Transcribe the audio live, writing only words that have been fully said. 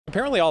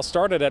Apparently all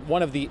started at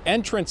one of the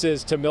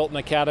entrances to Milton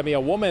Academy.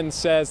 A woman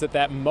says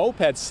that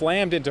moped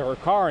slammed into her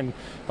car, and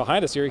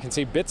behind us here you can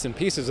see bits and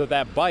pieces of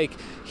that bike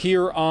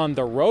here on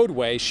the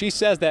roadway. She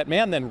says that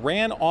man then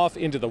ran off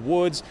into the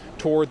woods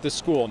toward the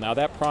school. Now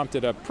that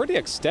prompted a pretty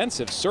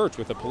extensive search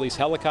with a police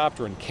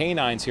helicopter and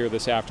canines here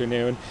this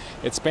afternoon.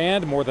 It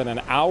spanned more than an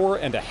hour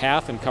and a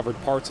half and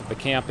covered parts of the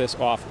campus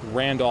off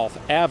Randolph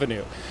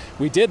Avenue.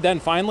 We did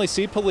then finally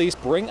see police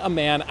bring a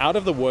man out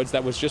of the woods.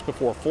 That was just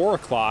before 4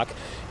 o'clock,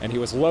 and he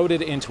was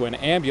loaded into an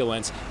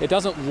ambulance. It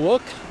doesn't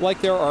look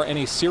like there are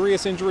any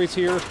serious injuries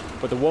here,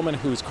 but the woman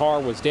whose car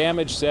was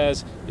damaged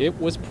says it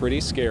was pretty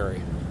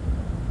scary.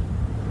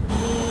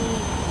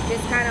 He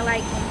just kind of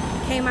like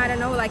came out of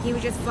nowhere, like he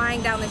was just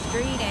flying down the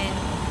street,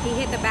 and he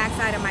hit the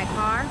backside of my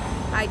car.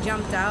 I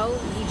jumped out.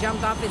 He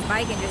jumped off his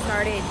bike and just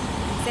started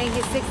saying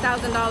his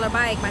 $6,000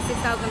 bike, my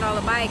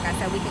 $6,000 bike. I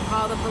said, we can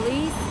call the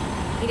police.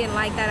 He didn't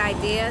like that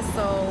idea,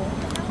 so,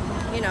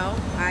 you know,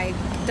 I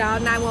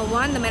dialed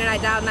 911. The minute I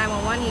dialed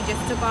 911, he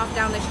just took off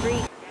down the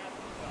street.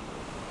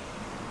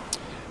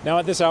 Now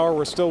at this hour,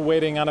 we're still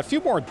waiting on a few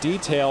more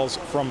details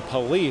from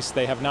police.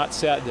 They have not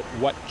said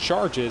what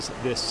charges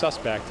this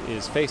suspect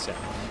is facing.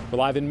 We're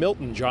live in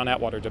Milton. John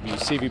Atwater,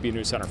 WCVB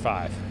News Center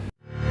 5.